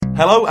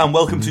Hello and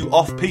welcome to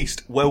Off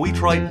Piste, where we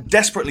try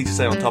desperately to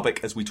stay on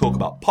topic as we talk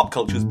about pop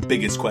culture's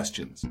biggest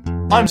questions.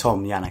 I'm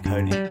Tom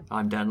Yannickoni.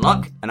 I'm Dan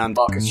Luck. And I'm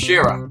Marcus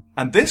Shearer.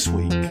 And this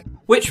week...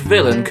 Which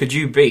villain could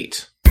you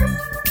beat?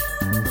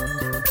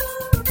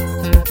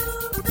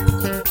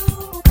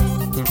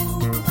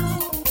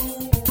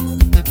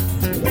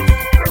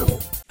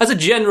 As a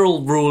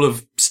general rule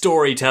of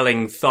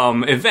storytelling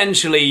thumb,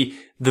 eventually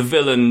the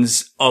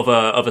villains of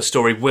a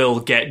story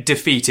will get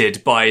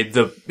defeated by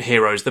the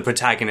heroes, the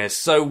protagonists.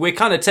 So we're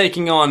kind of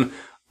taking on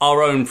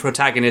our own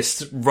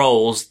protagonist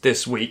roles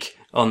this week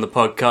on the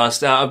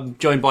podcast. I'm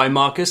joined by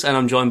Marcus and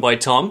I'm joined by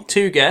Tom.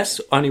 Two guests,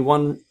 only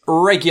one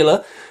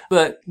regular.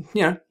 But,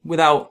 you know,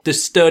 without the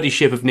sturdy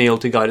ship of Neil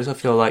to guide us, I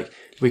feel like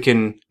we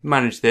can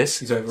manage this.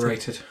 He's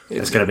overrated.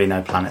 There's going to be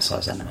no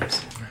planet-sized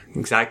enemies.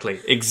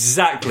 Exactly.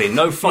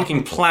 No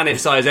fucking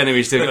planet-sized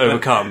enemies to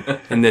overcome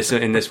in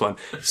this one.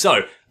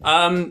 So,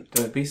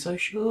 don't be so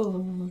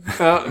sure.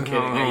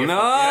 No.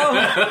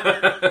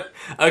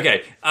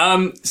 Okay.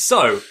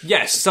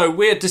 So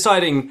we're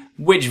deciding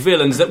which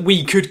villains that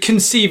we could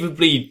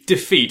conceivably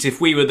defeat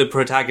if we were the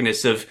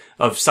protagonists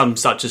of some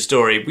such a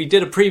story. We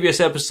did a previous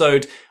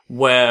episode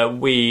where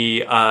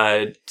we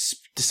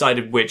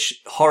decided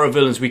which horror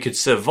villains we could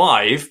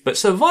survive, but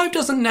survive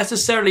doesn't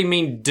necessarily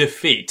mean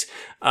defeat.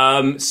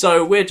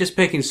 So we're just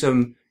picking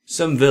some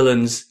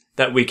villains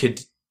that we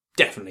could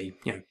definitely,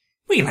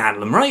 we can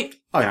handle them, right?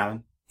 I can have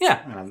them.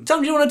 Yeah.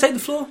 Tom, do you want to take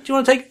the floor? Do you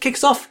want to kick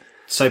us off?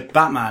 So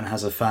Batman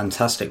has a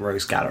fantastic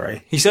rogues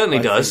gallery. He certainly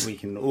I does. think we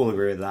can all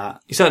agree with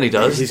that. He certainly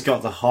does. He's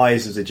got the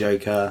highs of the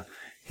Joker.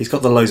 He's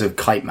got the lows of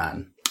Kite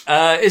Man.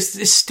 Is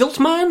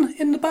Stiltman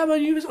in the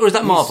Batman universe? Or is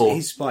that Marvel?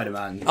 He's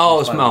Spider-Man.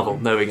 It's Marvel.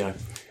 There we go.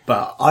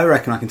 But I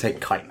reckon I can take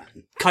Kite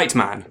Man. Kite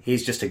Man.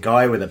 He's just a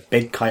guy with a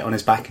big kite on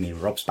his back and he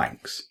robs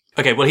banks.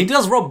 Okay, well, he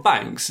does rob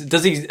banks.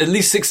 Does he at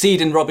least succeed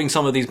in robbing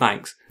some of these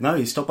banks? No,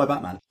 he's stopped by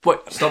Batman.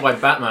 What? Stopped by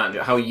Batman.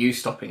 How are you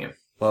stopping him?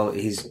 Well,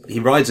 he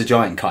rides a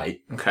giant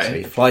kite. Okay. So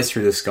he flies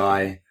through the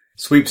sky,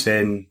 swoops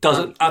in.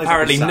 Does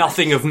apparently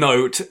nothing of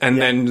note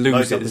and then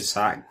loads up his loses.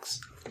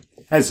 sacks.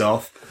 Heads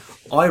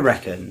off. I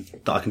reckon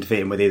that I can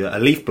defeat him with either a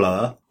leaf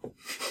blower,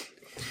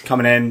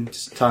 coming in,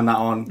 just turn that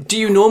on. Do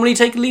you normally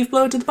take a leaf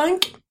blower to the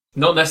bank?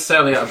 Not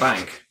necessarily at a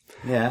bank.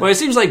 Yeah. Well, it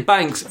seems like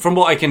banks, from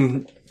what I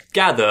can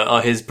gather,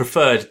 are his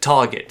preferred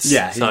targets.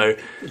 Yeah. So,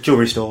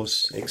 jewellery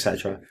stores,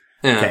 etc.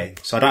 yeah. Okay,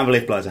 so I don't have a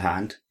leaf blower to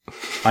hand.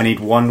 I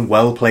need one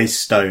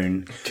well-placed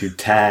stone to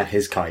tear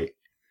his kite.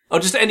 Or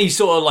just any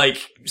sort of,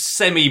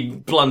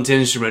 semi-blunt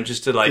instrument,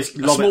 just to, Just a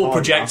lob it small hard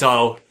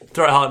projectile.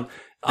 Throw it hard.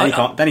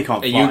 Then he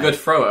can't Are fly. you a good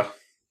thrower?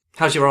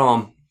 How's your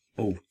arm?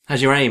 Ooh.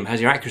 How's your aim?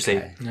 How's your accuracy?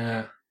 Okay.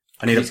 Yeah.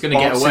 I need He's a gonna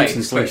get Bart away.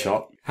 Simpson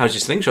slingshot. How's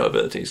your slingshot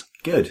abilities?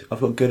 Good.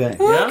 I've got good aim.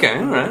 Yeah. Okay,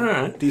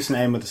 alright. Decent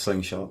aim with the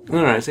slingshot.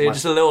 Alright, so you're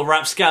just a little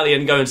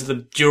rapscallion going to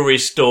the jewellery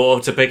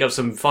store to pick up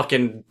some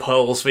fucking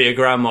pearls for your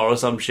grandma or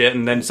some shit,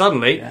 and then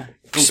suddenly,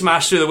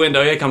 smash through the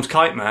window, here comes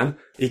Kite Man.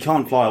 He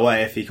can't fly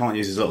away if he can't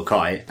use his little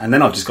kite, and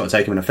then I've just got to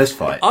take him in a fist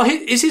fight.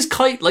 Is his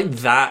kite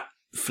that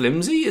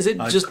flimsy? Is it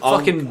just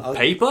fucking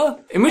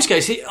paper? In which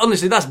case,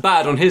 honestly, that's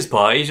bad on his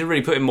part. He should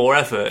really put in more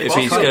effort if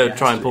he's going to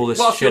try and pull this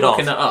Whilst shit you're off.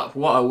 looking it up,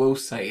 what I will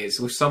say is,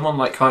 with someone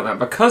like Kite Man,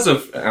 because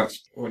of, as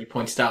already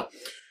pointed out,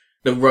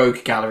 the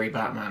rogue gallery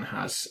Batman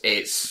has,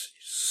 it's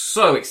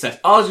so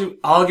excessive.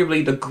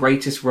 Arguably the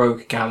greatest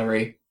rogue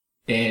gallery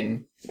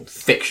in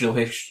fictional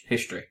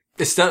history.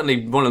 It's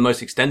certainly one of the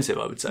most extensive,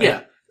 I would say.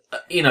 Yeah.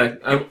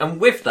 And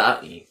with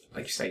that,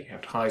 like you say, you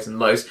have highs and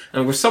lows.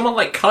 And with someone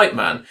like Kite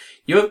Man,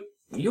 you're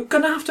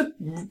gonna have to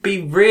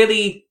be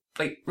really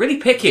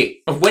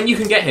picky of when you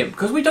can get him,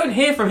 because we don't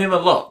hear from him a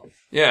lot.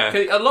 Yeah.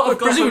 A lot of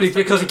Presumably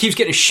because he keeps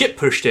getting shit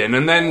pushed in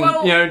and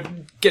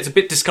then, gets a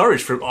bit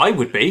discouraged from, I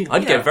would be.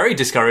 I'd get very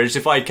discouraged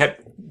if I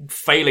kept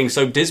failing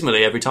so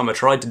dismally every time I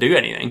tried to do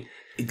anything.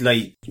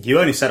 You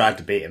only said I had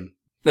to beat him.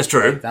 That's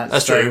true.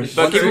 That's true. But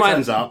Once keep he in mind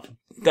turns up,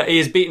 that he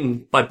is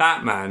beaten by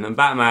Batman, and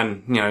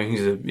Batman,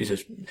 he's a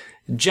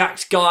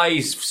jacked guy,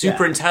 he's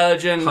super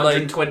intelligent,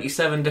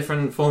 127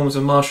 different forms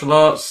of martial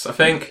arts, I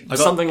think.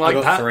 something like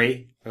I got that.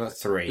 three. I got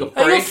three. Oh,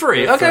 you got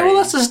three. Okay, well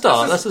that's a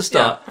start. That's a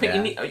start. Yeah,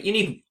 I think you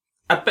need.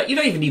 I bet you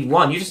don't even need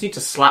one. You just need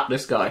to slap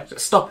this guy.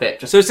 Just stop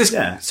it. So is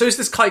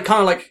this kite kind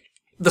of like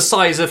the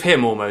size of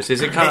him almost?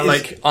 Is it kind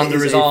of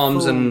under his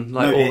arms and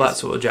all that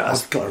sort of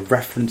jazz? I've got a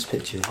reference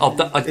picture.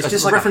 It's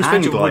just a like a reference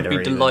hang picture would be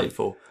glider even.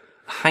 delightful.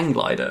 Hang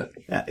glider.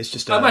 Yeah, it's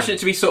just. I imagine it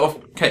to be sort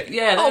of. Okay,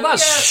 yeah. Oh,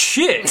 that's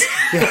shit.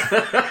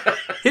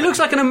 He looks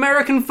like an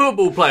American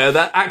football player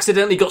that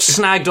accidentally got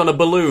snagged on a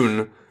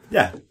balloon.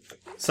 Yeah.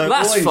 So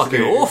That's all I need to fucking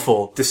do,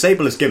 awful.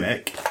 Disable his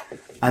gimmick,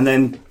 and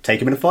then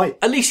take him in a fight.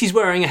 At least he's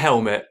wearing a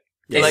helmet.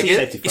 Yeah,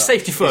 It's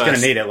safety first. He's going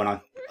to need it when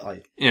I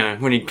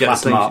when he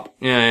gets clap him up.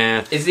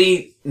 Yeah. Is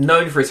he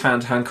known for his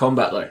hand-to-hand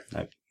combat though?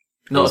 No.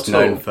 Not He's at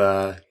all. known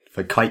for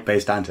for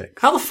kite-based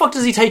antics. How the fuck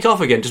does he take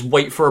off again? Just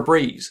wait for a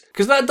breeze?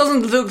 Because that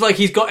doesn't look like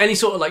he's got any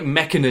sort of like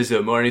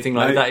mechanism or anything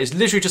like that. It's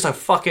literally just a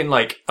fucking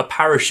like a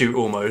parachute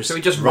almost. So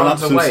he just Run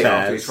runs up some away stairs.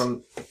 after he's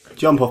run.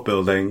 Jump off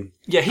building.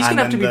 Yeah, he's going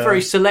to have to be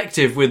very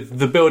selective with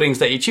the buildings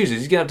that he chooses.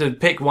 He's going to have to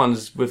pick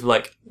ones with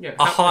like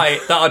a height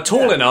that are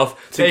tall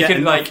enough so he get can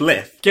enough like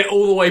lift. get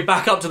all the way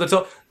back up to the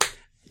top.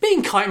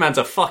 Being Kite Man's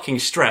a fucking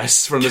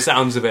stress from the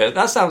sounds of it.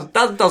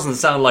 That doesn't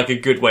sound like a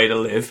good way to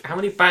live. How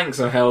many banks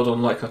are held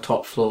on like a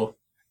top floor?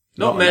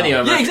 Not Not many,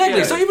 enough. I imagine. Yeah,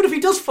 exactly. So even if he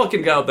does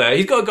fucking go up there,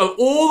 he's got to go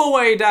all the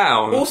way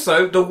down.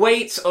 Also, the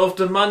weight of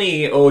the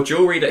money or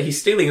jewellery that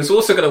he's stealing is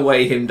also going to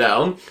weigh him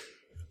down.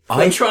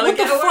 I'm trying What to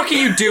the get away. fuck are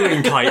you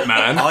doing, Kite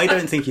Man? I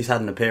don't think he's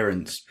had an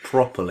appearance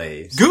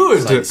properly.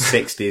 Good. Since,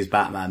 like 60s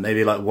Batman,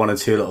 maybe like one or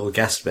two little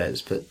guest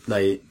bits, but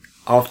like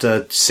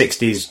after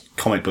 60s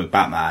comic book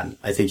Batman,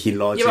 I think he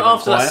largely Yeah, but went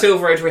after that quiet.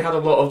 Silver Age, we had a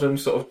lot of them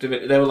sort of.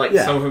 They were like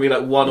Yeah. some of them would be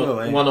like No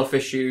way. one-off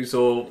issues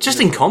or Just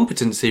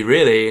incompetency,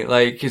 really.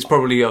 Like, it's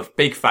probably a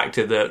big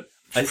factor that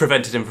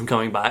prevented him from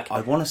coming back.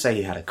 I want to say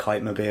he had a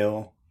kite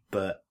mobile,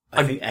 but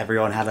I think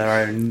everyone had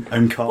their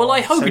own car. Well, I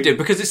hope So- he did,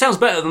 because it sounds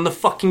better than the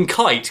fucking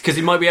kite, because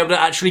he might be able to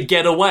actually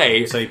get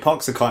away. So he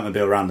parks the kite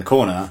mobile around the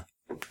corner,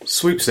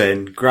 swoops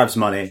in, grabs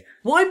money.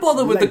 Why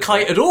bother with the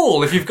kite at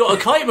all if you've got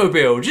a kite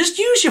mobile? Just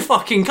use your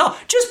fucking car.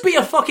 Just be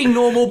a fucking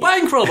normal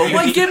bank robber.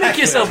 Why gimmick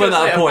yourself at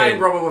that a bank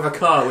point? robber with a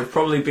car would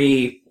probably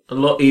be a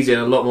lot easier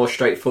and a lot more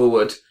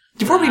straightforward.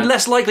 You're probably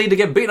less likely to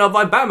get beaten up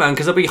by Batman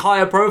because there'll be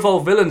higher profile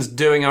villains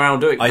going around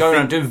doing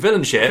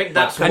villain shit. I think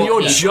that's and what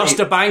you're he- just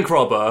a bank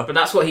robber. But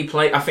that's what he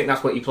play. I think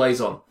that's what he plays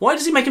on. Why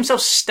does he make himself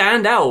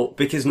stand out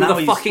Because with now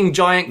a he's- fucking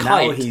giant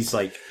kite? Now he's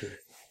like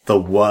the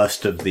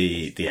worst of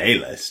the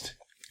A-list.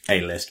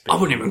 A-list. I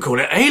wouldn't even call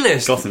it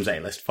A-list. Gotham's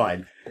A-list,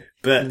 fine.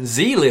 But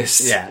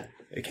Z-list. yeah,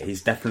 okay, he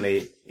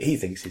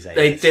thinks he's A-list.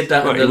 They did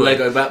that Well, with the he would.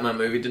 Lego Batman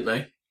movie, didn't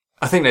they?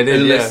 I think they They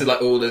did, yeah. listed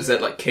like all the Z,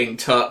 like King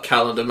Tut,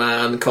 Calendar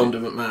Man,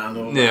 Condiment Man,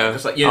 or Yeah.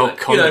 just like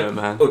Condiment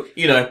Man.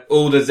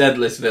 all the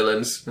Z-list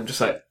villains. I'm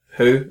just like,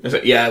 who? It's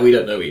like, yeah, we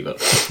don't know either.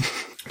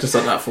 Just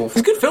like that full. It's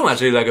a good film,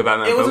 actually, Lego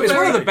Batman. It was film. a It's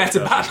one of very the better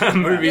good Batman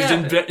movies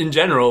in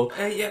general.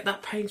 Yeah,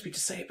 that pains me to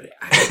say, but it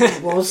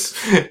actually was.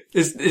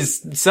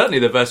 It's certainly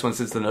the best one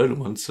since the Nolan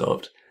one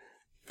stopped.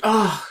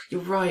 Oh, you're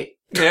right.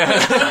 Yeah.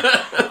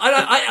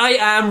 I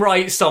am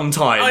right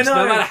sometimes. I know,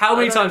 no matter how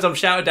many I know. times I'm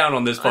shouted down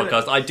on this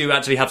podcast, I do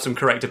actually have some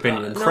correct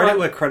opinions. Credit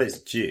where credit's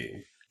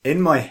due.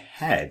 In my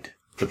head,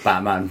 the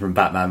Batman from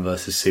Batman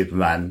vs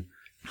Superman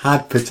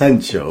had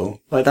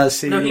potential. Like that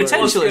scene. where-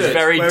 potential is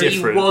very Where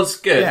different. He was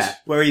good. Yeah,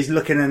 where he's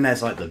looking and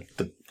there's like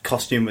the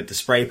costume with the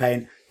spray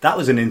paint. That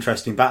was an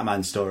interesting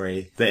Batman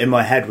story that in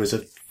my head was a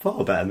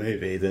far better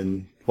movie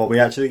than what we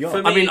actually got.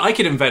 For me- I mean, I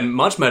could invent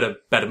much better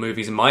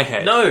movies in my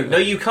head. No,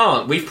 you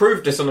can't. We've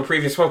proved this on the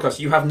previous podcast.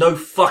 You have no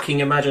fucking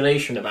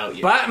imagination about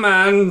you.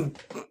 Batman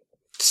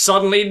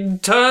suddenly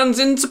turns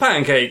into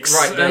pancakes.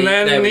 Right, and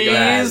there then we go.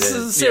 he's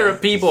a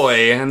syrupy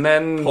boy. And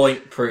then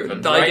Point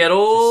proven. I right? get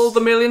all the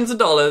millions of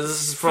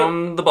dollars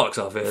from the box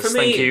office. For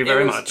me, Thank you it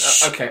very was-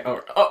 much. Okay, all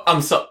right. Oh,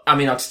 I'm so. I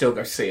mean, I'd still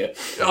go see it.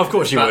 Of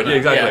course you would, Batman,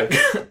 exactly.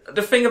 yeah.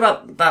 The thing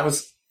about that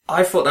was,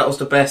 I thought that was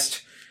the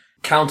best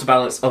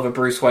counterbalance of a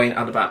Bruce Wayne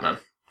and a Batman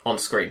on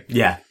screen.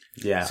 Yeah.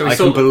 So we I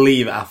saw- can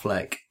believe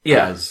Affleck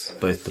Yeah. as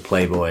both the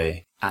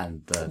Playboy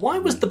and the... Why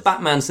was the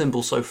Batman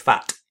symbol so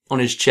fat on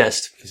his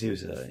chest? Because he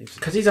was a...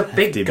 Because he's a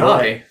big Hefty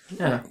guy.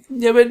 Yeah.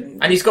 Yeah, but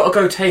And he's got to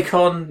go take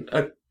on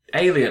a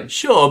alien.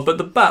 sure, but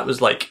the bat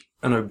was like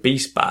an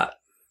obese bat.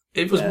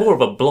 It was more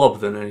of a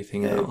blob than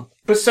anything else.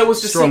 But so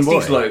was the Strong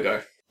 60s boy.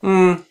 logo.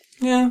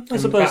 Yeah, I And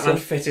suppose Batman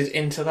so. fitted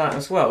into that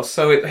as well.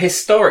 So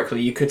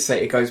historically, you could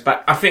say it goes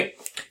back. I think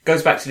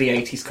goes back to the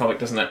 80s comic,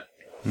 doesn't it?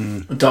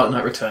 Dark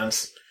Knight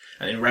Returns,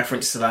 and in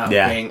reference to that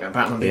Yeah. being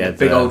Batman being Yeah, a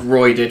big the- old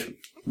roided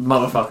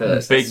motherfucker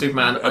that says, Big-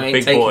 Superman, a I ain't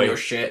big taking boy. your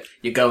shit.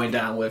 You're going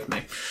down with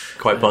me.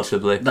 Quite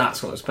possibly.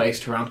 That's what it's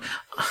based around.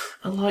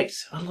 I liked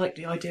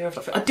the idea of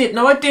that. I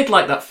did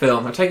like that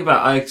film. I take it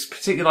back. I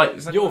particularly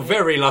like. You're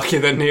very lucky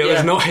that Neil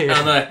is not here.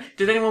 I know.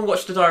 Did anyone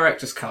watch the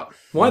director's cut?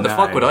 Why the No.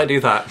 fuck would I do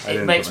that? I It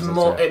didn't makes put myself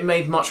more. through It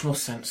made much more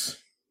sense.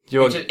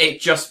 You're, It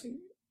just,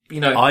 you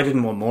know. I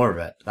didn't want more of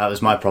it. That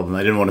was my problem. I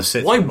didn't want to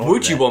sit why through more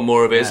would of you it. want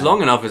more of it? It's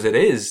long enough as it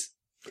is.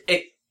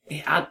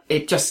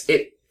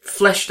 It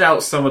fleshed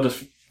out some of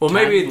the. Well,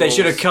 maybe they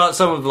should have tangles. cut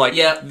some of like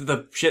Yeah.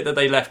 the shit that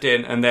they left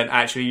in, and then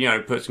actually,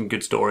 put some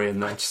good story in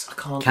there. I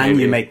can't. Can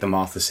Maybe. you make the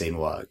Martha scene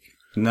work?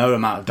 No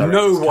amount of No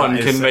director's cut one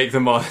is- can make the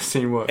Martha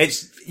scene work.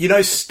 It's,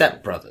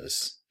 Step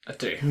Brothers. I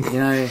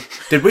do.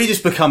 Did we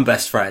just become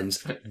best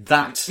friends?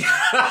 That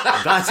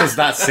is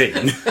that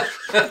scene.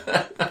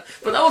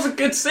 But that was a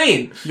good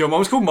scene. Your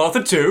mom's called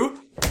Martha too?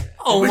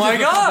 Oh my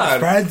god!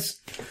 Friends.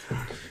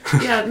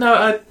 Yeah.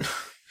 No.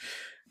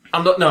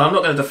 I'm not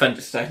going to defend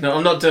it today. No,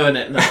 I'm not doing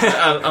it. No,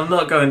 I'm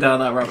not going down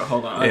that rabbit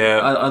hole. Yeah.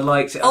 I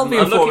liked it. I'll be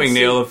I'm looking informing to see-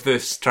 Neil of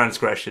this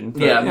transgression.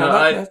 But, Yeah,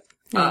 no,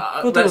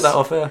 we'll deal with that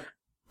off air.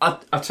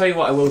 I'll tell you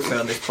what I will say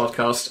on this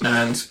podcast,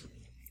 and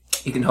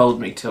you can hold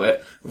me to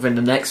it. Within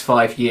the next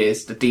 5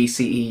 years, the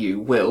DCEU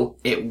will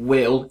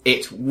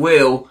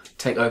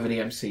take over the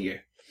MCU.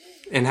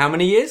 In how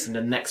many years? In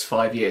the next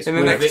 5 years. In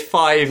the next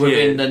 5 years.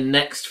 Within the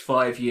next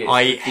 5 years.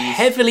 I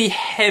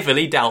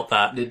heavily doubt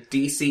that. The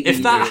DCEU.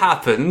 If that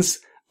happens,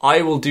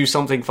 I will do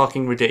something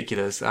fucking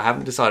ridiculous. I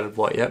haven't decided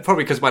what yet.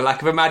 Probably because of my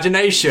lack of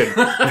imagination.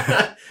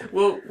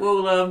 We'll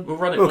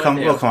run it. We'll come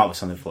up with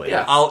something for you.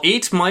 Yeah. I'll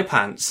eat my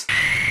pants.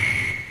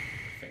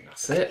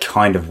 That's it.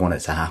 Kind of want it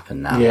to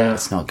happen now. Yeah.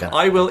 It's not going.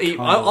 I will eat.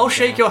 I'll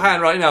shake your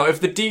hand right now.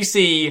 If the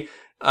DC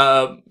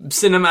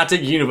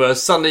cinematic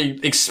universe suddenly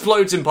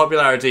explodes in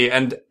popularity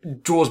and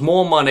draws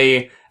more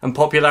money and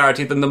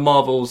popularity than the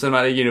Marvel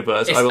cinematic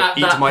universe, I will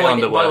eat my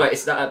underwear. By the way,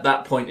 it's at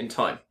that point in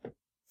time.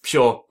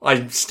 Sure,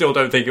 I still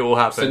don't think it will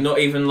happen. So not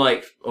even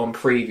like on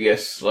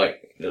previous, like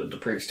the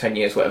previous 10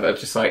 years, whatever.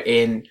 Just like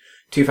in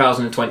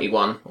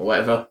 2021 or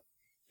whatever,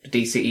 the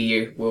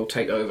DCEU will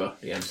take over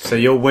the MCU. So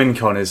your win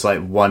con is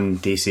like one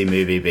DC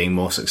movie being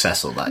more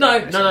successful that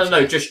year?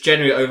 No. Just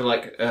generally over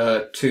like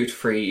 2 to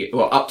 3,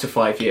 well, up to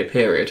 5 year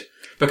period.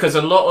 Because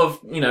a lot of,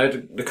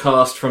 the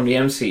cast from the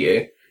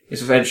MCU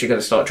is eventually going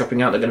to start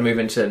dropping out. They're going to move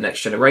into the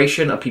next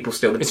generation. Are people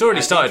still... It's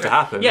already started to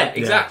happen. Yeah,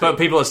 exactly. But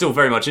people are still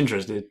very much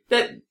interested.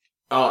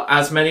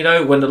 As many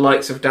though, when the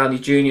likes of Downey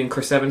Jr. and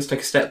Chris Evans take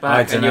a step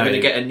back, and you're going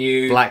to get a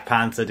new... Black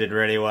Panther did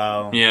really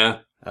well. Yeah.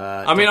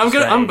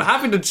 I'm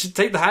happy to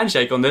take the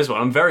handshake on this one.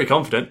 I'm very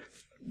confident.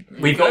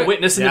 We've got a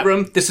witness in the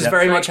room. This has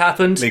very much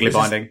happened. Legally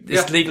binding.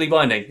 It's legally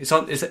binding.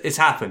 It's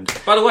happened.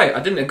 By the way, I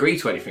didn't agree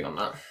to anything on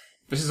that.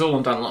 This is all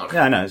on Dan Luck.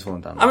 Yeah, I know, it's all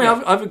done. I mean,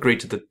 I've agreed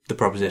to the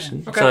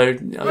proposition. Okay. So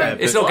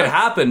it's not going to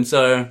happen.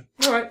 So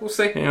all right, we'll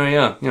see.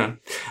 Yeah.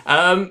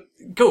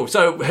 Cool.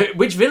 So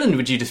which villain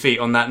would you defeat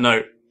on that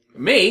note?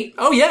 Me?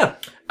 Oh yeah.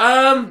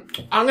 I'm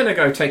going to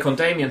go take on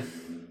Damien.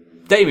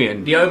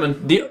 The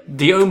Omen.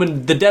 The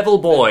Omen, the Devil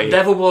Boy.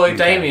 Devil Boy,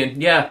 Damien,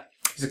 yeah.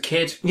 He's a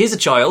kid. He's a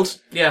child.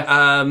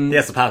 Yeah. He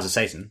has the powers of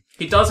Satan.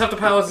 He does have the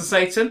powers of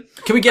Satan.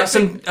 Can we get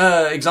some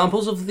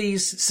examples of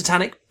these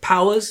satanic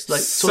powers?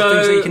 Like, sort of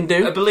things that you can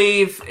do? I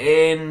believe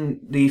in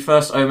the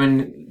first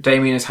Omen,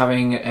 Damien is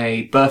having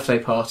a birthday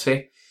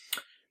party.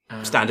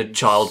 Standard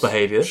child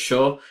behaviour.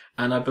 Sure.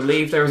 And I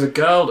believe there is a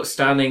girl that's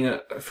standing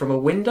from a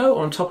window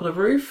on top of the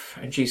roof,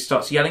 and she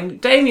starts yelling,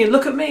 "Damien,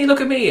 look at me,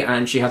 look at me!"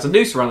 And she has a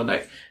noose around her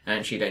neck,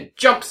 and she then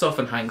jumps off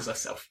and hangs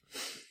herself.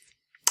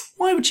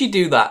 Why would she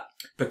do that?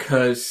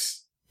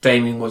 Because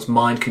Damien was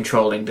mind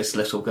controlling this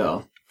little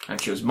girl. And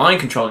she was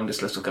mind controlling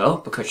this little girl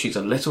because she's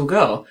a little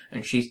girl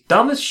and she's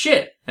dumb as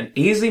shit and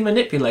easily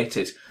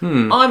manipulated.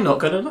 I'm not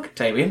going to look at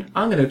Damien.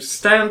 I'm going to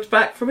stand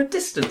back from a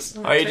distance.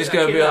 Are you just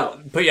going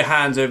to put your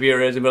hands over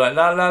your ears and be like,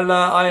 "La la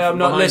la, I am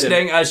not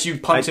listening," as you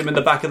punch him in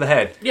the back of the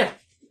head? Yeah.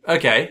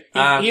 Okay.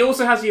 He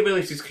also has the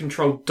ability to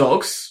control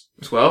dogs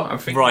as well. I'm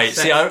thinking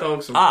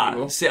dogs and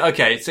people.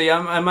 So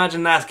I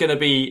imagine that's going to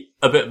be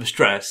a bit of a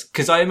stress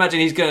because I imagine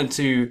he's going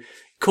to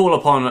call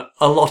upon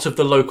a lot of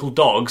the local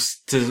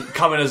dogs to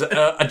come in as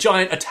a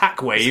giant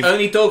attack wave.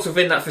 Only dogs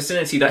within that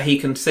vicinity that he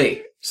can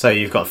see. So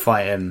you've got to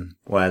fight him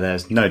where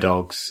there's no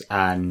dogs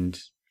and...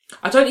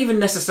 I don't even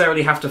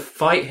necessarily have to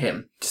fight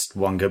him. Just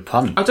one good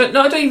punt. I don't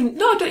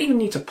even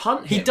need to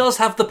punt him. He does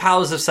have the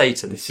powers of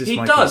Satan. He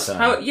does.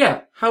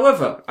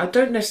 However, I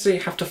don't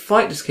necessarily have to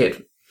fight this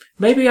kid.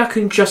 Maybe I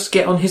can just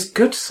get on his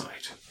good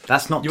side.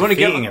 That's not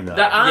defeating him though.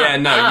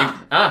 You've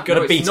got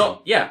to beat him.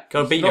 Yeah.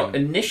 Got to beat him. Not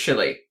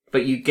initially.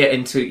 But you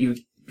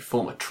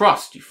form a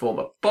trust, you form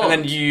a bond.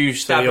 And then you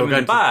stab him in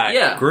the back.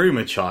 Yeah. Groom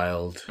a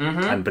child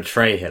and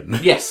betray him.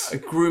 Yes. A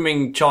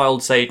grooming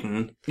child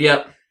Satan.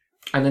 Yep.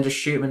 And then just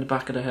shoot him in the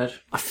back of the head.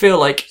 I feel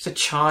like it's a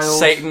child.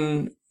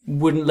 Satan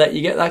wouldn't let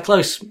you get that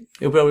close.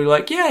 He'll probably be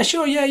like, "Yeah,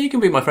 sure, yeah, you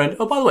can be my friend.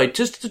 Oh, by the way,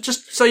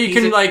 just so you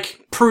can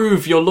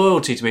prove your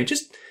loyalty to me,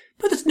 just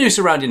put this noose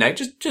around your neck.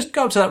 Just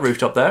go up to that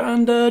rooftop there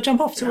and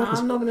jump off.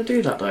 I'm not going to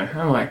do that though,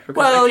 am I?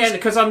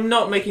 Because I'm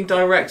not making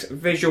direct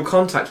visual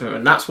contact with him,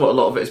 and that's what a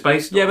lot of it is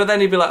based on. Yeah, but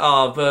then he'd be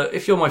like, but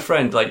if you're my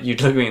friend, like,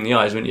 you'd look me in the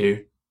eyes, wouldn't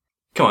you?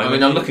 Come on. I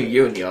mean, I'm looking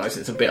you in the eyes.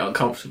 It's a bit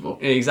uncomfortable.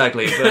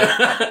 Exactly.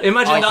 But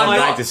imagine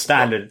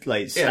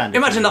that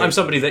Imagine that I'm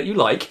somebody that you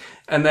like,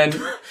 and then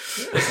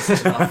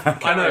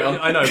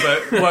I know,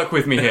 but work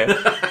with me here.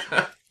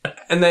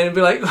 And then it'd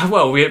be like,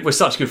 well, we're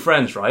such good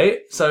friends, right?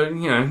 So,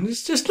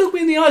 just look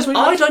me in the eyes.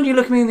 Why don't you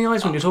look me in the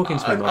eyes when you're talking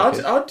to me,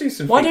 Marcus? I'd do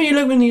some Why don't you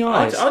look me in the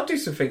eyes? I'd do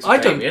some things for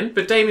Damien,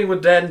 but Damien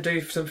would then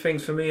do some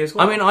things for me as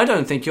well. I mean, I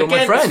don't think you're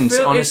my friend,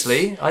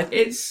 honestly.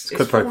 It's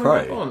quid pro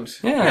quo.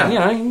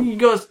 Yeah, you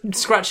got to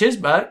scratch his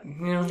back,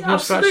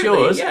 scratch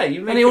yours. Yeah,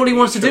 and all he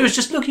wants to do is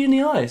just look you in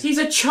the eyes. He's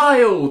a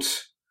child.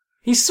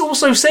 He's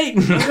also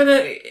Satan.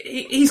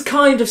 He's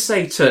kind of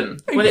Satan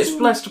when it's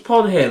blessed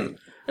upon him.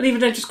 And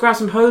even then, just grab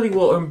some holy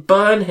water and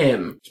burn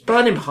him. Just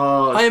burn him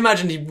hard. I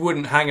imagine he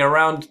wouldn't hang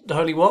around the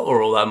holy water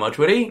all that much,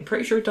 would he? I'm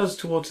pretty sure he does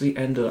towards the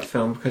end of that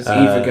film, because he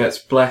either gets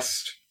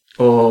blessed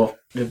or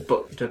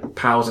the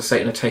powers of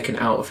Satan are taken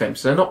out of him,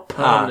 so they're not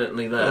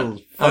permanently there.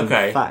 Fun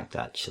fact,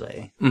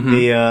 actually. Mm-hmm.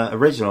 The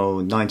original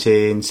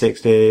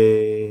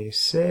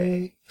 1966...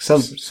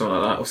 Something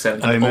like that, or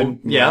 70.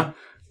 Omen, yeah.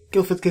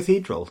 Guildford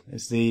Cathedral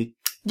is the...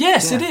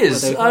 Yes, it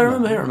is. where they I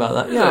remember hearing about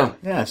that. Yeah.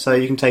 Yeah, so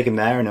you can take him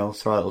there and he'll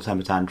throw a little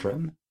temper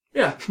tantrum.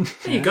 Yeah.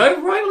 There you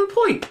go. Right on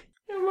point.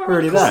 Yeah, right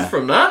Already across there.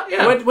 from that.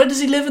 Yeah. Where does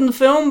he live in the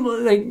film?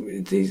 Like,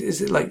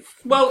 is it like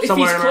Well, if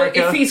somewhere in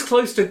America? if he's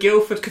close to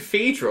Guildford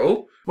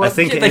Cathedral, I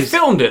think they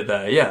filmed it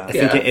there. Yeah. I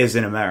think it is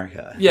in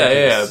America.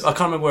 Yeah. I can't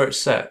remember where it's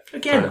set.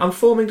 again, I'm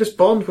forming this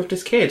bond with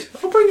this kid.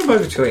 I'll bring him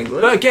over to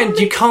England. But again, I'll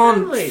you make can't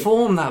family.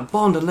 form that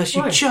bond unless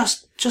you Why?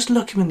 just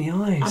look him in the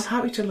I'm eyes.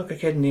 happy to look a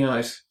kid in the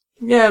eyes.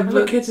 Yeah, I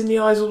look but kids in the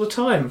eyes all the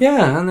time.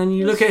 yeah, and then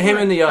you look at him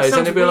in the That eyes, and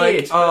sounds he'll be weird, like,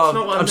 but that's not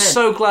 "Oh, what I I'm meant."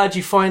 so glad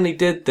you finally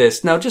did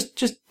this. Now,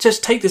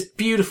 just take this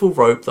beautiful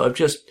rope that I've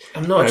just."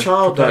 I'm not a you know,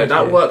 child though. prepared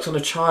That here." works on a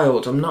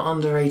child. I'm not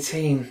under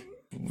 18.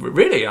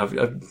 Really?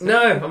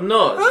 No, I'm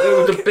not.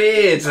 Oh, With the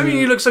beard. I mean,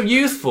 you look so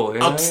youthful. You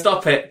know? I'll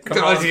stop it. Come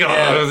Oh, on.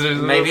 yeah.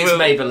 Yeah. Maybe it's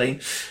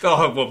Maybelline.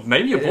 Oh, well,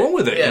 maybe you're born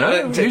with it. You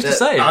know, who's to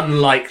say?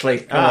 Unlikely.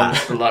 Come on,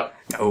 good luck.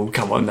 Oh,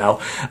 come on now.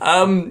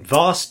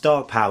 Vast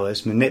dark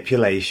powers,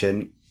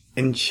 manipulation,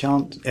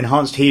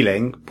 enhanced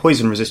healing,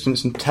 poison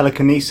resistance, and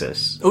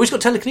telekinesis. Oh, he's got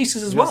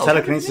telekinesis as well.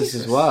 Telekinesis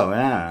as well,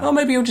 yeah. Oh,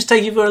 maybe he'll just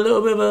take you for a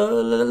little bit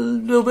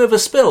of a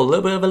spill, a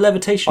little bit of a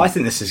levitation. I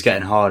think this is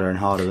getting harder and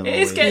harder than It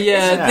is we- getting-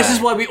 Yeah, this is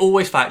why we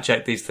always fact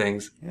check these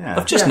things. Yeah.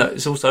 I've just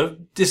noticed also,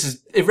 this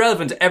is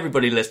irrelevant to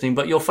everybody listening,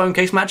 but your phone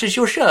case matches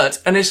your shirt,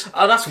 and it's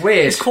Oh, that's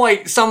weird.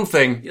 quite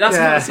something. That's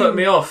Yeah. what put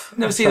me off.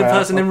 Never seen a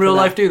person in real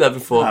life do that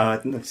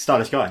before.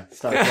 Stylish guy.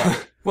 Stylish guy.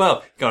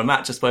 Well, got a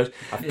match, I suppose.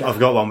 I've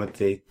got one with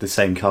the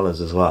same colours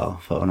as well,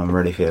 for when I'm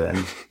really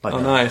feeling like Oh,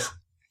 nice.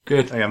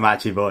 Good. like a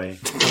matchy boy.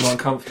 I'm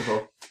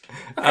uncomfortable.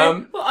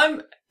 Well,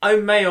 I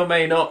may or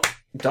may not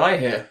die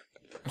here.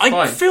 I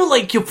fine. feel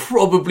like you're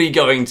probably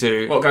going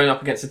to. What, going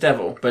up against the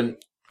devil?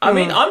 But I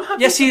mean, I'm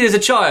happy. Yes, he is a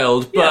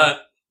child,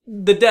 but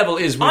the devil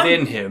is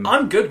within I'm, him.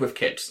 I'm good with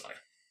kids. Though.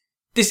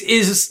 This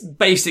is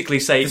basically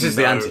Satan. This is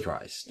the though.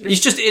 Antichrist. He's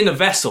just in a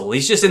vessel.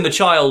 He's just in the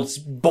child's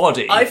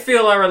body. I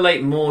feel I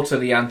relate more to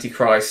the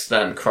Antichrist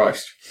than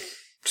Christ.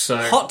 So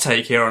Hot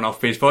take here on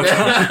Offbeat's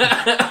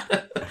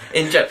podcast.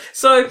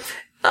 So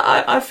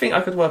I think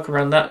I could work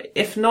around that.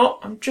 If not,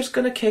 I'm just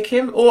going to kick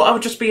him, or I'll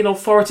just be an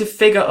authoritative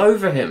figure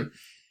over him.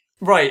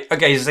 Right,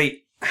 okay, so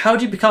see, how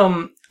do you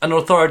become an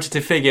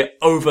authoritative figure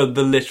over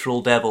the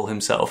literal devil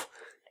himself?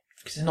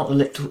 Because he's not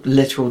the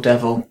literal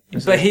devil.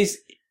 But he's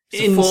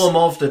It's a form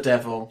of the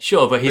devil.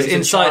 Sure, but he's But it's a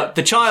inside. child-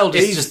 The child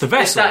is just the It's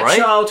vessel, that right?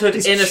 childhood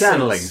He's innocence.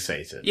 channeling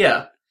Satan.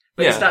 Yeah.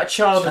 But it's Yeah. that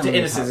childhood Channeling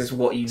innocence power. is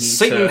what you need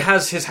Satan to...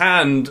 has his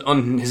hand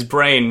on his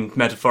brain,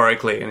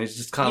 metaphorically, and he's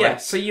just kind of Yeah,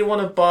 like, so you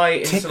want to buy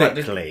into like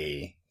the...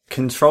 Typically,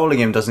 controlling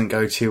him doesn't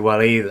go too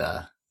well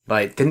either.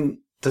 Like,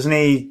 doesn't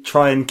he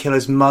try and kill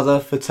his mother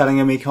for telling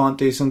him he can't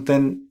do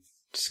something?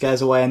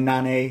 Scares away a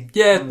nanny.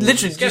 yeah, literally,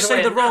 Scares just say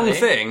away the a wrong nanny.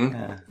 thing,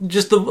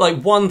 just the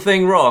one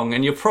thing wrong,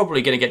 and you're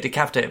probably going to get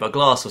decapitated by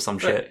glass or some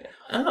shit.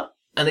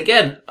 And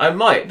again, I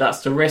might.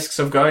 That's the risks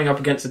of going up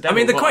against the devil. I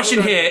mean, the But question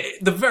I'm gonna- here,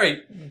 the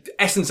very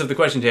essence of the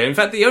question here, in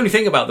fact, the only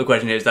thing about the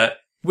question here is that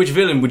which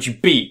villain would you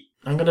beat?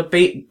 I'm going to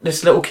beat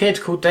this little kid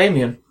called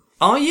Damien.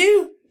 Are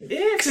you? Yeah,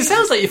 Because it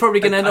sounds like you're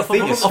probably going to end I up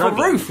think off you're a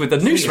struggling. roof with a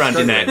noose around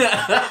your neck.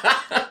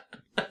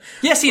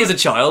 Yes, he is a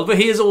child, but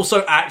he is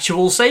also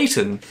actual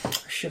Satan. I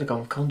should have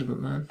gone with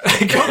Condiment Man.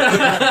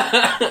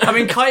 I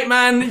mean, Kite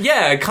Man,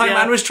 Kite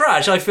Man was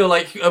trash. I feel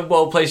like a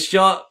well-placed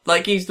shot.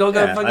 Like, he's not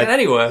going fucking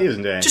anywhere. he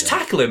doesn't do anything. Just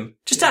tackle him.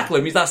 Just tackle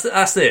him. That's it.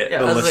 That's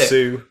Little it.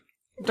 lasso.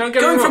 Don't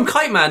get Going me from wrong.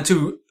 Kite Man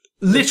to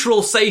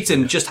literal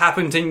Satan just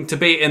happening to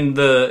be in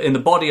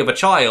the body of a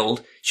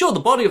child. Sure,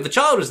 the body of the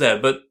child is there,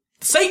 but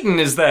Satan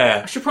is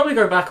there. I should probably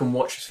go back and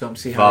watch this film,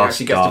 see how he Vast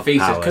actually gets dark defeated.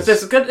 powers. Because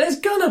there's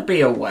gonna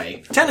be a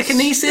way.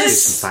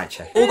 Telekinesis, Fact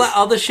check. all that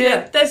other shit.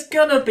 Yeah, there's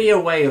gonna be a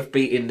way of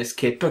beating this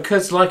kid.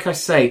 Because, like I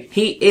say,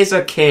 he is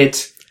a kid.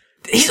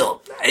 He's and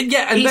He's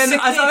then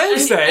a as kid, I have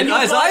and said, you're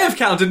as I have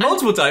counted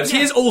multiple times, he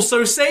is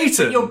also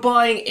Satan. You're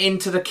buying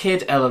into the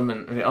kid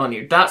element of it, aren't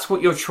you? That's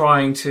what you're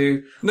trying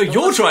to... No,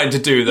 you're trying to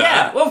do that.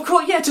 Yeah, well, of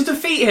course, to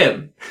defeat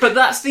him. But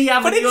that's the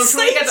avenue But it's I'm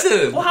trying to get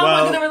Satan! Well, how am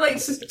I Well- going to relate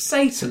to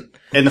Satan?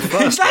 In the first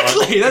one,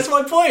 Exactly, that's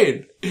my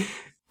point.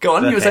 Go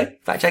on, you were okay, saying?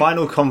 Fact check.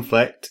 final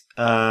conflict,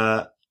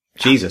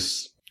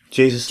 Jesus.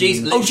 Jesus.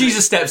 Jesus. Oh,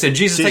 Jesus steps in.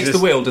 Jesus takes Jesus.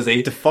 the wheel, does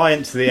he?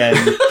 Defiant to the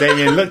end,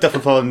 Damien looked up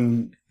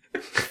upon the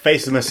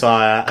face of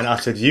Messiah and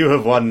uttered, "You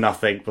have won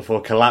nothing,"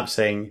 before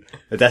collapsing.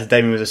 The death of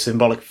Damien was a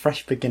symbolic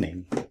fresh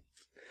beginning.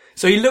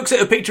 So he looks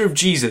at a picture of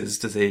Jesus,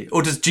 does he?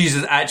 Or does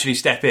Jesus actually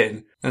step in?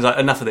 And he's like,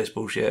 enough of this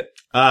bullshit.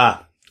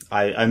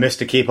 I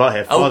missed a key part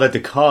here. Father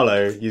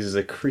DiCarlo uses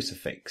a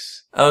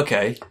crucifix.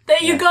 Okay.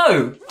 There you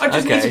go. I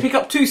just need Okay. to pick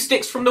up 2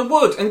 sticks from the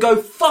wood and go,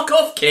 fuck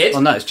off, kid. Oh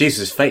no, it's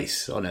Jesus'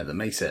 face on it that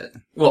makes it.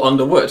 What, on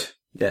the wood?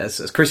 Yeah, it's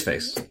a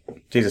crucifix.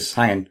 Jesus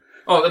hanging.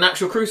 Oh, an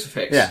actual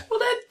crucifix? Yeah. Well,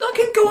 then I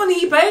can go on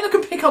eBay and I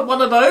can pick up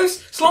one of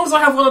those. As long as I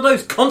have one of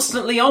those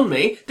constantly on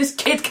me, this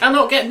kid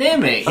cannot get near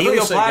me. thought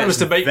your plan was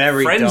to make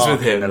friends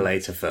with him. in the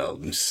later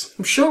films.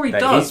 I'm sure he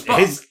Like, does, but...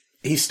 his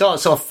he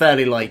starts off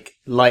fairly like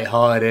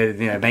lighthearted,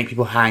 make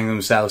people hang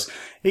themselves.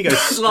 He goes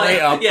straight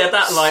up. Yeah,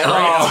 that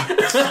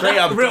light. Straight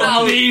up.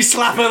 Real knee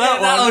slapper,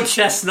 that one. old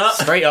chestnut.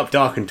 Straight up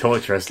dark and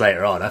torturous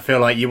later on. I feel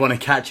like you want to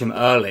catch him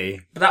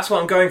early. But that's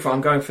what I'm going for.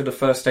 I'm going for the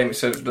first statement.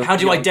 So How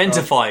do you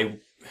identify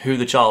who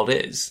the child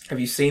is? Have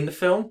you seen the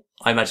film?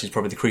 I imagine it's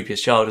probably the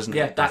creepiest child, isn't it?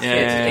 Yeah, that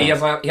kid. He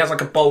has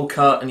like a bowl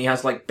cut and he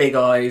has like big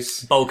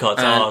eyes. Bowl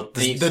cuts are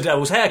he's- the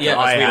devil's haircut. Yeah,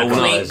 as we all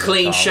know. eyes.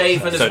 clean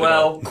shaven So as do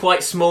well.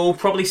 Quite small,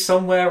 probably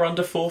somewhere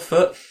under 4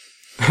 foot.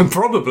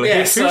 Probably. Yeah,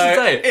 Who's so- to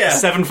say? yeah.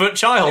 7-foot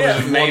child Yeah,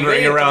 just maybe,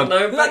 wandering I around. don't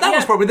know, but that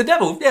was yeah. probably the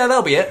devil. Yeah,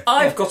 that'll be it.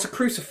 I've got a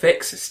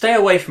crucifix. Stay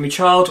away from me,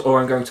 child, or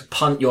I'm going to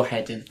punt your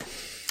head in.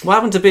 What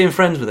happened to being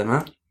friends with him,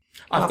 huh?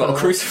 I've got a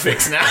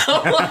crucifix now.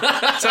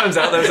 Turns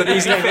out there was an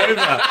easy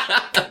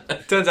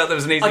fix. Turns out there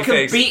was an easy I can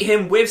fix. beat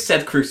him with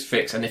said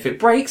crucifix, and if it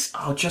breaks,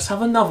 I'll just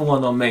have another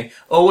one on me.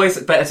 Always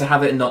better to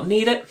have it and not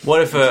need it.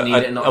 What if than to need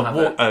it and not have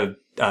it.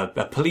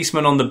 a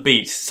policeman on the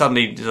beat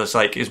suddenly just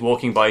like is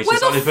walking by, he's Where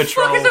just on the his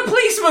patrol, fuck is the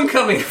policeman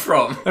coming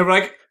from? and we're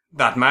like,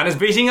 that man is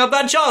beating up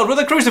that child with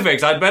a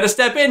crucifix. I'd better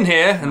step in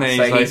here. And then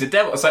So he's like, he's a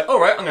devil. I say, all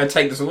right, I'm going to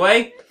take this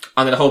away.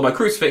 I'm going to hold my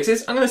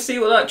crucifixes. I'm going to see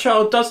what that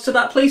child does to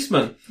that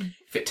policeman.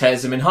 If it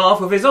tears him in half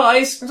with his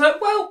eyes, it's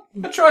like, well,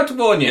 I tried to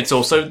warn you. it's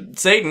also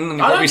Satan, and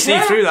you I probably don't see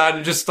care. through that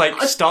and just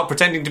like start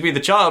pretending to be the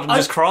child and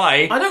just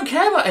cry. I don't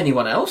care about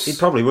anyone else. He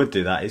probably would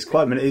do that. He's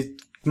he's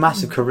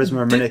massive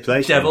charisma and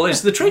manipulation. Devil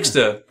is the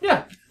trickster.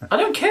 Yeah. I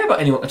don't care about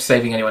anyone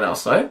saving anyone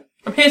else, though.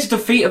 I'm here to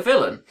defeat a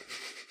villain.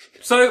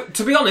 So,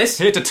 to be honest...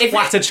 Here to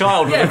twat a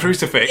child with a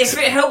crucifix. If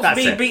it helps That's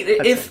me it. beat...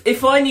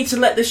 If I need to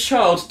let this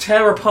child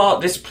tear apart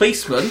this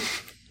policeman...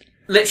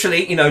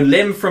 Literally,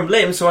 limb from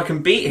limb, so I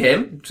can beat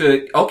him,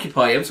 to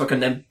occupy him, so I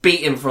can then beat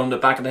him from the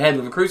back of the head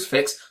with a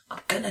crucifix, I'm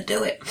gonna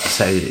do it.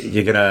 So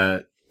you're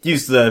gonna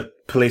use the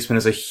policeman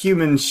as a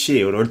human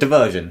shield or a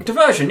diversion.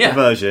 Diversion, yeah.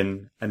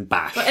 Diversion and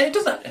bash. And it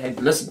doesn't... Hey,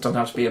 listen, it doesn't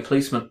have to be a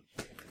policeman.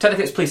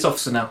 Technically, it's police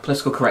officer now.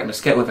 Political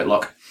correctness. Get with it,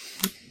 Locke.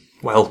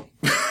 Well,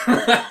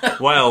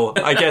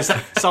 I guess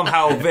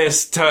somehow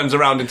this turns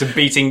around into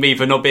beating me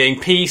for not being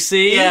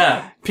PC.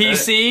 Yeah.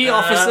 PC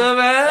officer,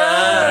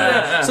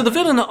 man. So the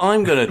villain that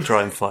I'm going to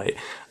try and fight.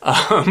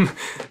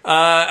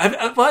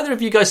 Have either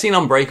of you guys seen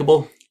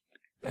Unbreakable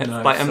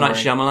by M. Night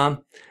sorry.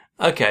 Shyamalan?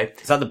 Okay.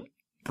 Is that the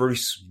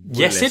Bruce Willis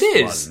Yes, it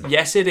is. one?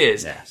 Yes, it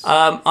is. Yes.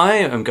 I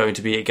am going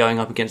to be going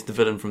up against the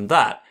villain from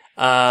that.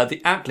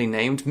 The aptly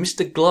named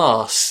Mr.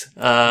 Glass,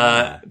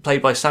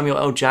 played by Samuel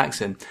L.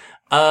 Jackson.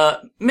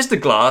 Mr.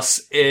 Glass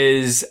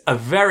is a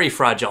very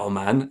fragile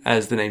man,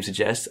 as the name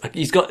suggests.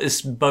 He's got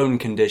this bone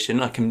condition.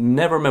 I can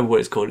never remember what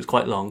it's called. It's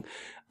quite long.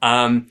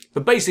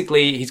 But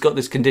basically, he's got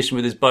this condition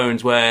with his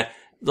bones where,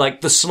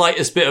 like, the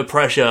slightest bit of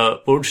pressure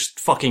will just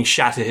fucking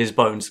shatter his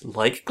bones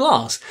like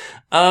glass.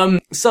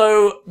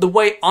 So the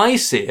way I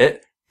see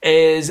it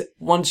is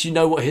once you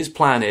know what his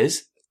plan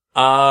is,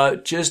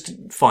 just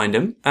find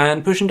him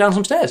and push him down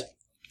some stairs.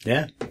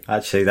 Yeah,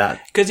 actually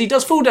that. Because he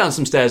does fall down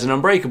some stairs in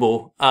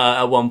Unbreakable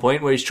at one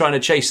point, where he's trying to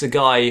chase the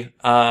guy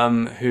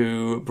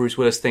who Bruce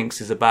Willis thinks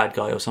is a bad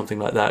guy or something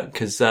like that.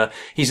 Because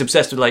he's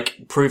obsessed with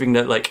like proving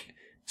that like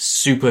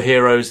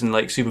superheroes and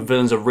like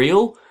supervillains are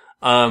real.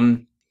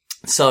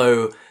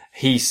 So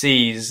he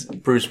sees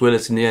Bruce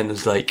Willis in the end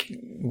as like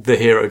the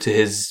hero to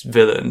his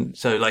villain.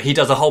 So like he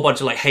does a whole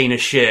bunch of like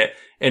heinous shit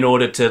in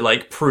order to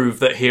like prove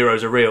that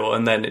heroes are real.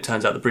 And then it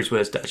turns out that Bruce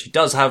Willis actually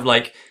does have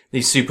like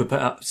these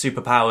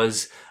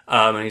superpowers.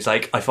 And he's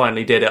like, I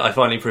finally did it. I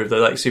finally proved that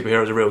like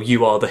superheroes are real.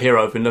 You are the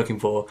hero I've been looking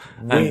for.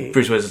 And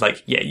Bruce Willis is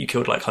like, yeah, you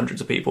killed like hundreds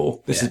of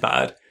people. This is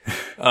bad.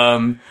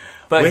 But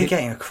We're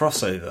getting a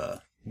crossover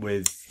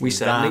with We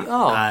certainly that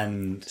are.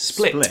 and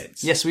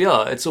Split. Yes, we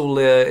are. It's all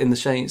in the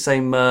same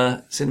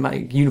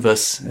cinematic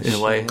universe in a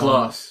way.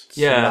 Glass.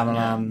 Yeah.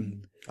 Shyamalan.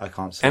 I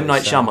can't say M.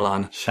 Night so.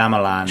 Shyamalan.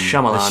 Shyamalan.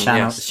 Shyamalan, The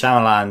yes.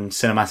 Shyamalan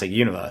cinematic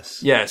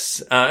universe.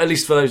 Yes, at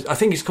least for those. I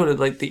think he's called it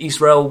like the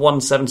Israel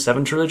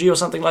 177 trilogy or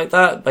something like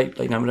that. Like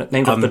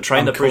named after the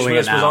train that Bruce calling it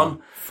Willis was now.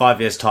 on. 5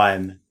 years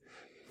time,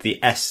 the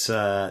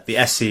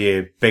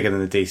SCU bigger than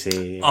the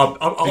DC.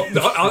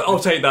 I'll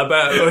take that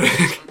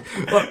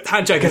bet.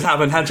 Handshake has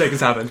happened. Handshake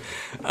has happened.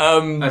 I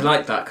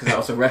like that because that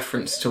was a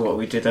reference to what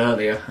we did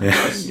earlier.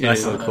 Nice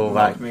little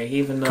callback. Me,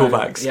 even though,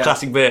 Callbacks, yeah,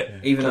 classic bit.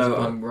 Even though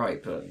I'm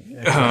right, but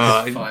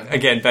fine.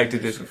 Again, beg to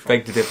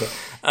differ.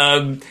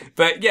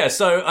 But yeah,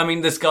 so I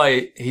mean, this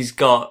guy, he's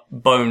got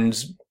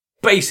bones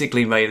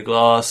basically made of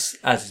glass,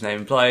 as his name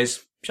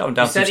implies. Shove him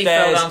down You some said he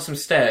stairs. fell down some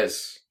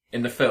stairs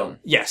in the film.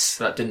 Yes.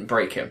 So that didn't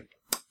break him.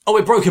 Oh,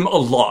 it broke him a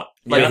lot.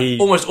 Like Yeah.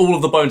 almost all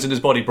of the bones in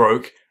his body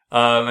broke.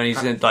 And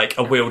he's in like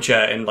a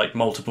wheelchair in like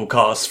multiple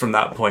casts from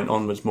that point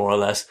onwards, more or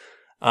less.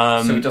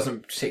 So he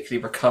doesn't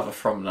particularly recover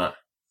from that.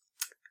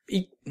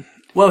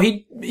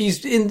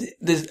 He's in.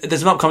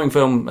 There's an upcoming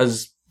film,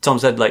 as Tom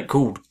said, like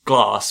called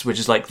Glass, which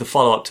is like the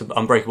follow up to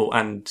Unbreakable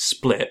and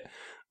Split.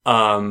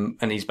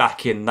 And he's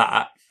back in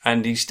that,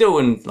 and he's still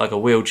in like a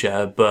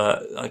wheelchair,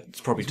 but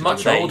it's probably to do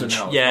much with older age.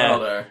 now as Yeah, well,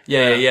 though.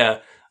 yeah.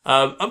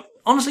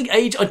 honestly,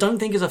 age I don't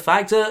think is a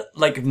factor.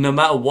 Like, no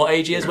matter what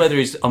age he is, whether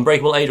he's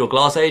Unbreakable age or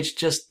Glass age,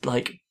 just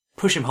like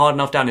push him hard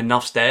enough down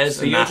enough stairs.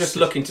 So you're just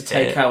looking to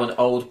take out an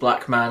old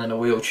black man in a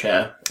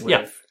wheelchair.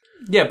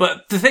 Yeah,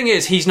 but the thing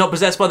is, he's not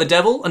possessed by the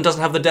devil and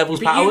doesn't have the devil's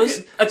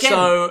powers. I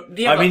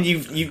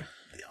mean,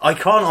 I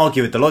can't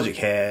argue with the logic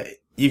here.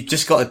 You've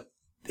just got to,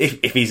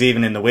 if he's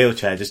even in the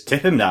wheelchair, just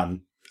tip him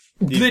down.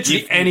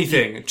 Literally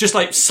anything. Just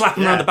like slap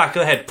him around the back of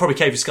the head, probably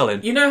cave his skull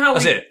in. You know how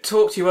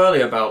talked to you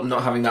earlier about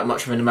not having that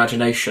much of an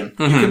imagination?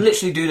 You can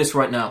literally do this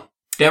right now.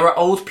 There are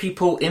old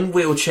people in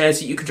wheelchairs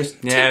that you can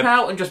just tip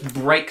out and just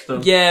break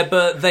them. Yeah,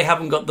 but they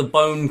haven't got the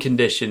bone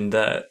condition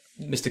that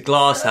Mr.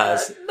 Glass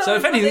has. So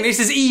if anything, this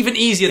is even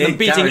easier than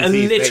beating a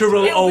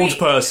literal old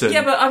person.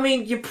 Yeah, but I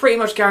mean, you're pretty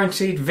much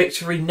guaranteed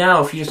victory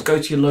now if you just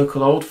go to your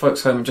local old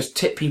folks home and just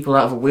tip people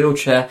out of a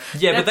wheelchair.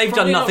 Yeah, but they've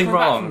done nothing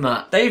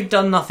wrong. They've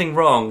done nothing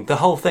wrong. The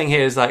whole thing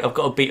here is like, I've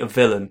got to beat a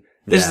villain.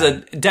 This is a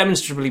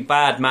demonstrably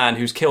bad man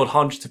who's killed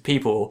hundreds of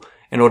people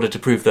in order to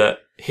prove that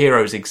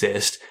heroes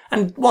exist.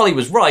 And while he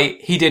was right,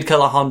 he did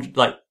kill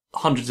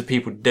hundreds of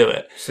people to do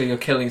it. So you're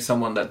killing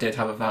someone that did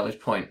have a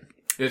valid point.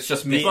 It's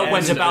just me. But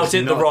went about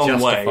it the wrong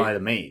way. Justify the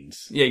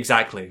means. Yeah,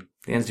 exactly.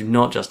 The ends do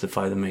not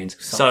justify the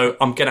means. So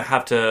I'm going to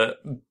have to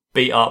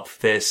beat up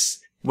this.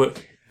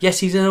 Yes,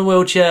 he's in a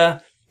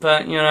wheelchair,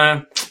 but you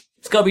know,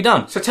 it's got to be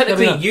done. So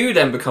technically, you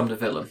then become the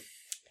villain.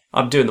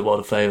 I'm doing the world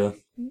a favour.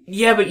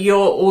 Yeah, but you're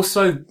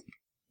also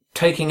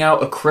taking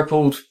out a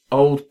crippled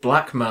old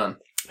black man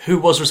who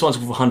was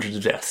responsible for hundreds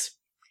of deaths,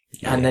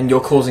 and then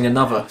you're causing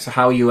another. So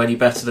how are you any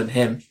better than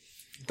him?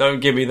 Don't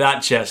give me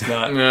that,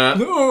 Chestnut.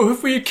 No,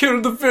 if we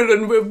killed the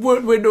villain,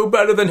 we're no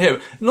better than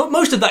him.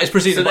 Most of that is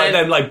preceded by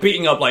them like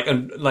beating up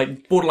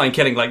like borderline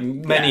killing like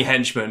many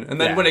henchmen,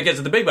 and then when it gets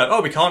to the big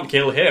bad, we can't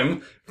kill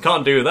him, we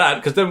can't do that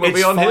because then we'll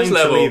be on his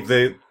level. To leave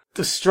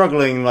the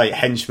struggling like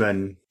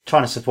henchman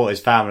trying to support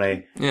his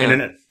family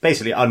in a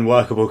basically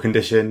unworkable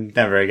condition,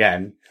 never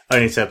again,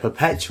 only to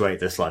perpetuate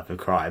this life of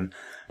crime.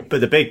 But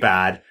the big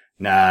bad,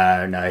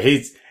 no,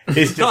 he's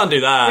just, can't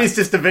do that. He's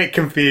just a bit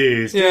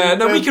confused. Yeah,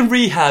 no, we can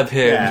rehab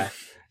him. Yeah.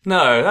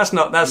 No,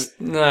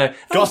 no.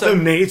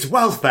 Gotham needs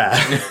welfare.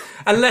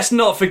 And let's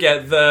not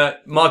forget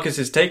that Marcus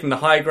is taking the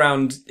high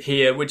ground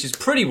here, which is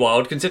pretty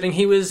wild considering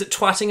he was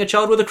twatting a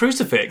child with a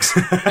crucifix.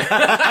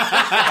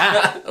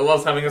 I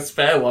was having a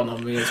spare one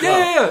on me as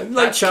well. Yeah,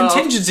 like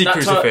contingency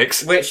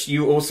crucifix. Which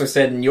you also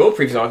said in your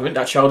previous argument,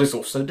 that child is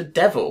also the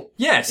devil.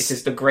 Yes. It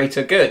is the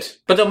greater good.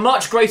 But a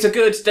much greater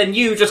good than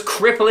you just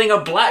crippling a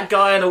black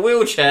guy in a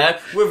wheelchair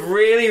with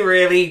really,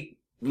 really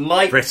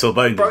brittle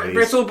bones.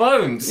 Brittle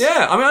bones.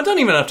 Yeah, I mean, I don't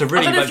even have to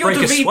really break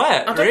a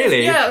sweat,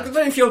 really. I don't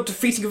know if you're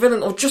defeating a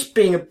villain or just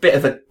being a bit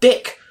of a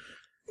dick.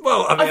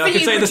 Well, I mean, I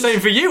could say the same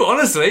for you,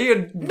 honestly.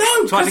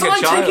 No, because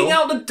I'm taking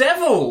out the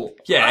devil.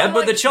 Yeah,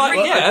 but the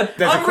child,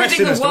 There's a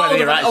question as to whether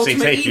you're actually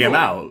taking him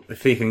out,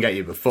 if he can get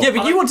you before. Yeah,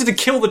 but you wanted to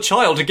kill the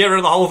child to get rid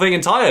of the whole thing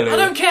entirely. I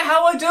don't care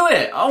how I do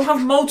it. I'll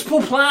have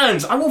multiple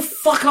plans. I will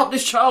fuck up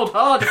this child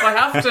hard if I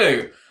have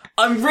to.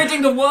 I'm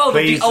ridding the world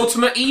of the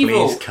ultimate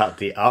evil. Please cut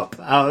the up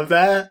out of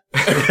there.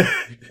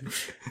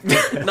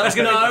 That's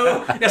going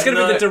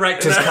to be the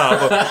director's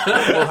cut.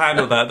 We'll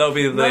handle that. That'll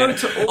be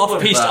the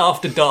Off-Piste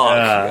After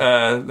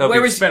Dark.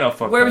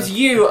 Whereas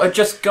you are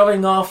just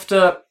going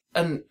after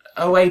an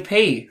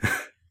OAP.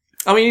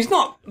 I mean, he's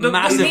not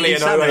massively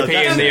an OAP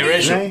in the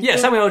original. Yeah,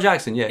 Samuel L.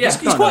 Jackson, he's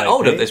quite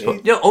old at this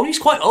point. He's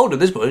quite old at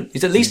this point.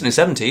 He's at least in his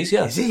 70s,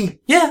 Is he?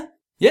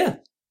 Yeah.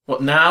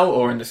 What, now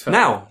or in this film?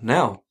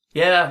 Now.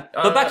 Yeah.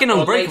 But back in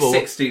Unbreakable...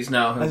 late 60s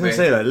now. I was going to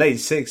say, late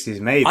 60s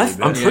maybe.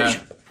 I'm pretty...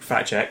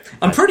 Fact check.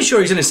 I'm pretty sure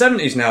he's in his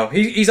 70s now.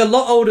 He's a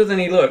lot older than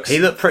he looks. He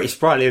looked pretty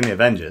sprightly in the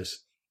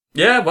Avengers.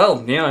 Yeah,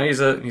 well, he's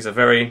a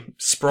very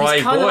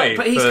spry boy.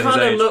 But he's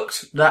kind of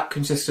looked that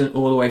consistent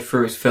all the way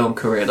through his film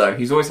career, though.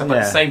 He's always had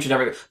the same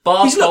generic...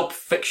 Bar Pulp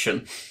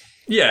Fiction.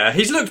 Yeah,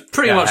 he's looked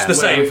pretty much the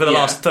same for the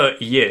last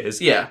 30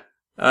 years. Yeah.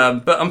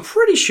 But I'm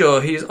pretty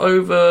sure he's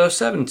over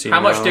 70 How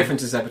much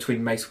difference is there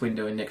between Mace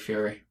Windu and Nick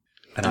Fury?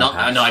 An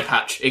eye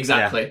patch,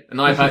 exactly. Yeah. An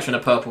eye patch and a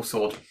purple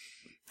sword.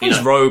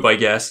 His robe, I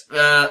guess.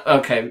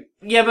 Okay.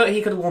 Yeah, but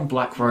he could have worn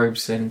black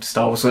robes in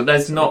Star Wars, so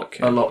there's not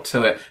a lot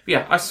to it. But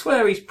yeah, I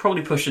swear he's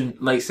probably pushing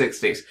late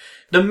 60s.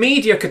 The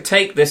media could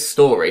take this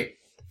story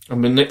and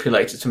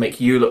manipulate it to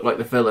make you look like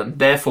the villain.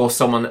 Therefore,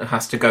 someone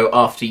has to go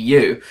after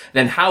you.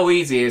 Then how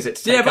easy is it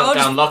to take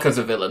down Locke as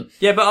a villain?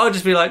 Yeah, but I'll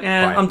just be like,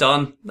 I'm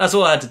done. That's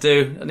all I had to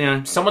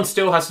do. Someone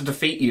still has to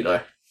defeat you,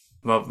 though.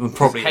 Well,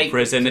 probably in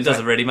prison. It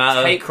doesn't really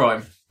matter. Hate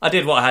crime. I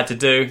did what I had to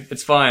do.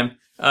 It's fine.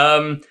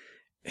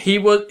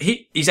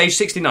 He's age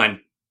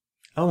 69.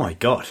 Oh my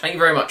god. Thank you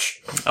very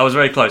much. I was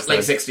very close though.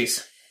 Late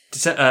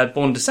 60s.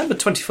 Born December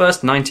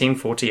 21st,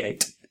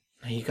 1948.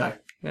 There you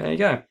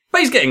go.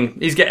 But he's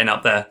getting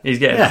up there. He's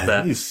getting up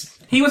there.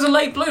 He was a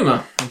late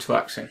bloomer into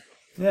acting.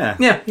 Yeah.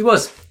 Yeah, he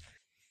was.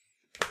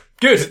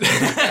 Good.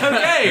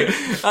 Okay.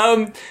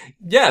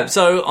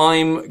 So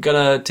I'm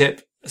gonna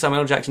tip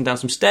Samuel L. Jackson down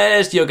some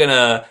stairs. You're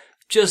gonna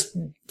just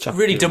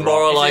really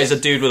demoralise a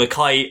dude with a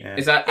kite. Yeah.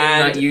 Is that in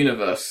that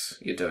universe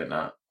you're doing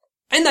that?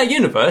 In that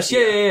universe,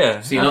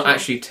 yeah. So you're not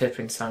actually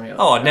tipping Samuel.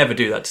 Oh, I'd never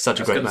do that to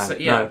such a great man. Say,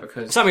 yeah, no.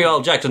 because Samuel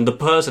L. Jackson, the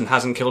person,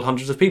 hasn't killed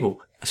hundreds of people,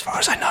 as far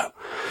as I know.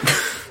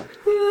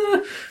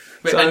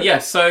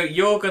 So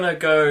you're gonna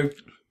go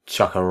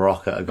Chuck a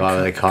rock at a guy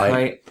with a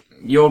kite.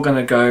 You're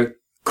gonna go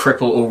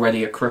cripple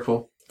already a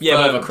cripple.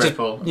 Yeah, Further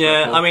cripple.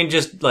 Cripple. I mean,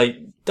 just like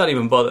don't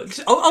even bother.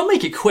 I'll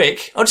make it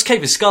quick. I'll just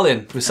cave his skull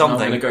in with something.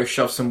 I'm gonna go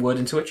shove some wood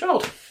into a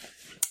child.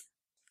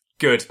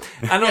 Good.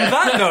 And on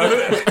that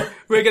note,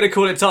 we're going to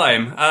call it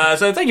time.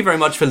 So thank you very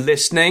much for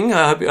listening. We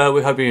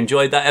hope you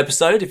enjoyed that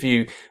episode. If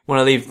you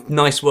want to leave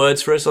nice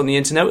words for us on the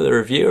internet with a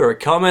review or a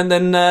comment,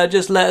 then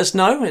just let us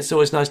know. It's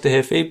always nice to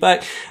hear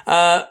feedback.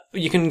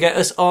 You can get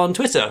us on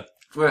Twitter.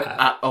 We're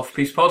at Off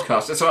Piece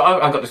Podcast. So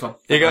I got this one.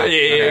 You got,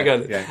 you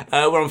got it. Yeah.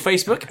 We're on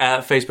Facebook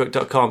at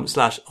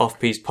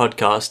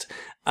facebook.com/offpiecePodcast.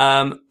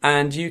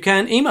 And you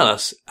can email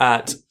us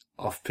at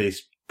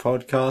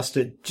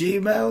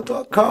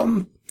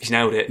offpiecePodcast@gmail.com. He's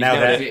nailed it.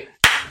 Nailed it.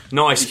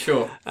 Nice.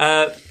 Sure.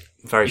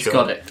 Very He's sure.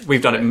 got it. We've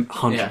done it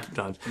 100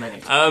 times.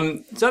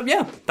 So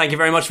yeah, thank you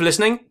very much for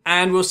listening,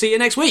 and we'll see you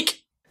next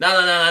week. No,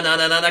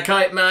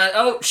 kite man.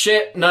 Oh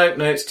shit. No,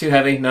 it's too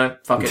heavy. No,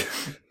 fuck it.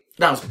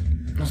 That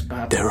was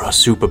bad. There are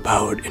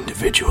superpowered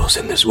individuals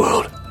in this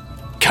world.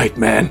 Kite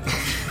Man.